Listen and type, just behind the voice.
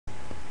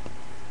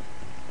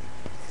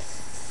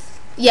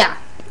yeah.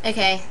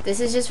 Okay,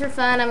 this is just for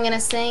fun. I'm gonna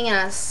sing, and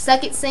I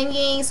suck at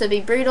singing, so be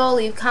brutal,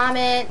 leave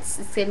comments.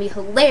 It's gonna be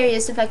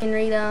hilarious if I can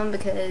read them,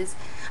 because,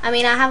 I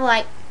mean, I have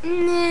like,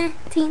 teensy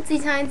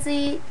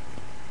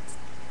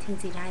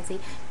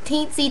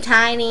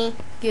tiny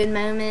good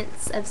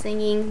moments of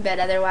singing, but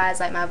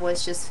otherwise, like, my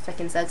voice just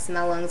fucking sucks and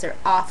my lungs are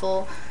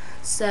awful.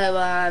 So,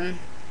 I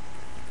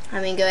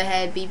mean, go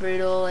ahead, be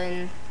brutal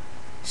and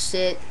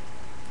shit.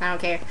 I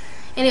don't care.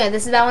 Anyway,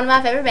 this is about one of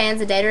my favorite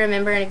bands, A Day to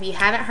Remember, and if you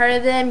haven't heard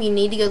of them, you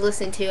need to go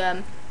listen to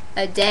them.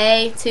 A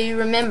Day to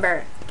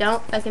Remember.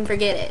 Don't fucking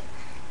forget it.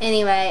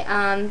 Anyway,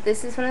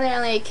 this is one of their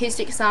only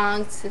acoustic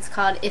songs. It's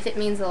called If It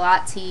Means a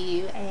Lot to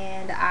You,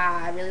 and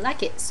I really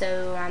like it,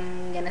 so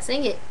I'm gonna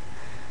sing it.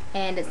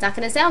 And it's not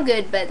gonna sound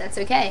good, but that's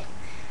okay.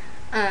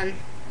 I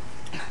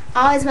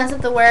always mess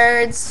up the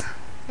words.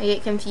 I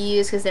get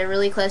confused because they're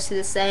really close to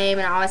the same,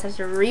 and I always have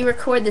to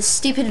re-record this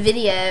stupid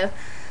video.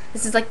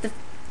 This is like the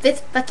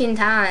 5th fucking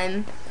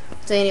time.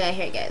 So anyway,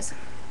 here it goes.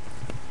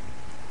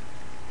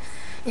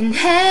 And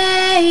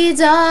hey,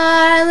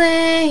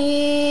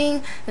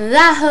 darling,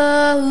 I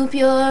hope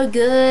you're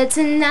good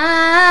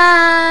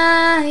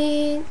tonight.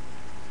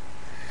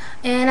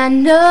 And I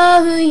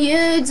know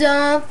you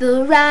don't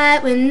feel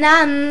right when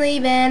I'm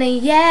leaving.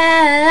 And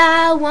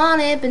yeah, I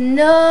want it, but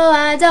no,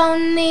 I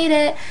don't need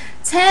it.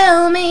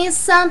 Tell me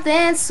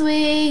something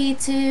sweet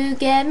to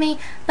get me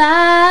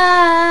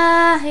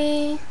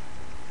by.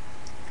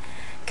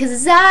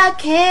 'Cause I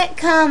can't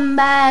come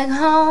back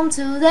home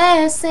to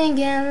their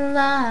singing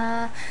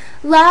la,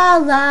 la,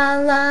 la,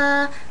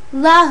 la,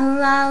 la,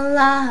 la,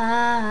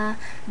 la,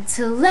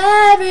 till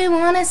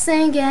everyone is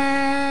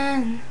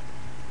singing.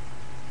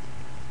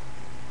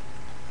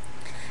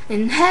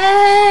 And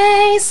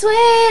hey,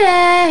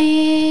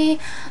 sweetie,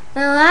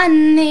 well, I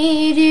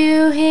need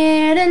you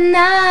here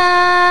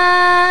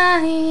tonight.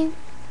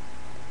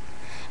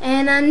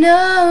 And I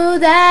know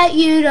that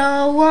you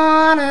don't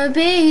wanna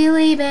be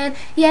leaving.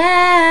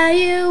 Yeah,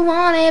 you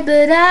want it,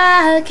 but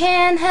I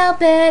can't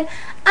help it.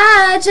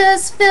 I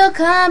just feel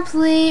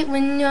complete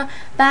when you're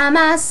by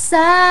my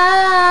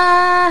side.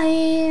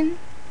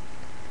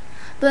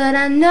 But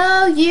I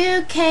know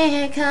you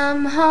can't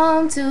come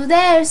home to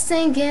their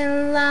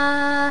singing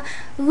la,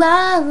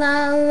 la,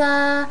 la,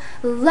 la,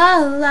 la,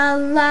 la,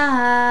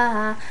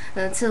 la,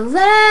 until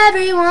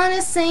everyone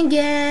is singing.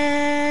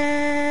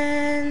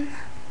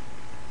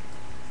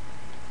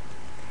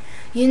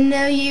 You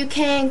know you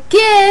can't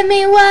give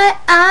me what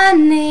I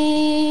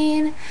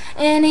need,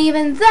 and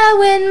even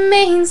though it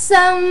means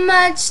so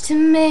much to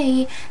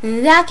me,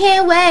 and I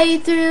can't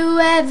wade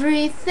through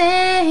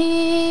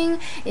everything.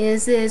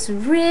 Is this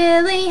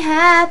really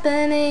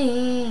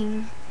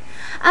happening?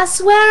 I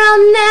swear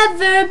I'll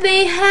never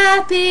be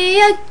happy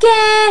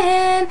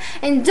again,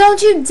 and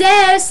don't you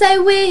dare say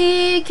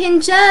we can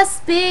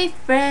just be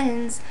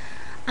friends.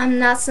 I'm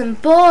not some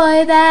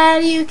boy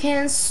that you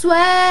can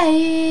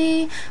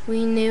sway.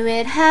 We knew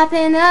it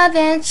happened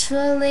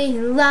eventually.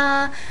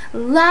 La,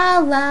 la,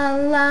 la,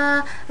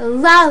 la,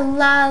 la,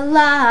 la,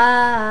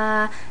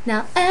 la.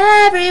 Now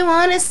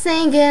everyone is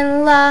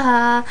singing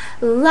la,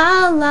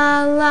 la,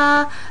 la,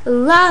 la,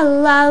 la,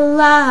 la,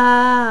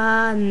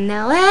 la.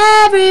 Now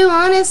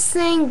everyone is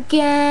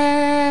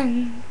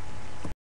singing.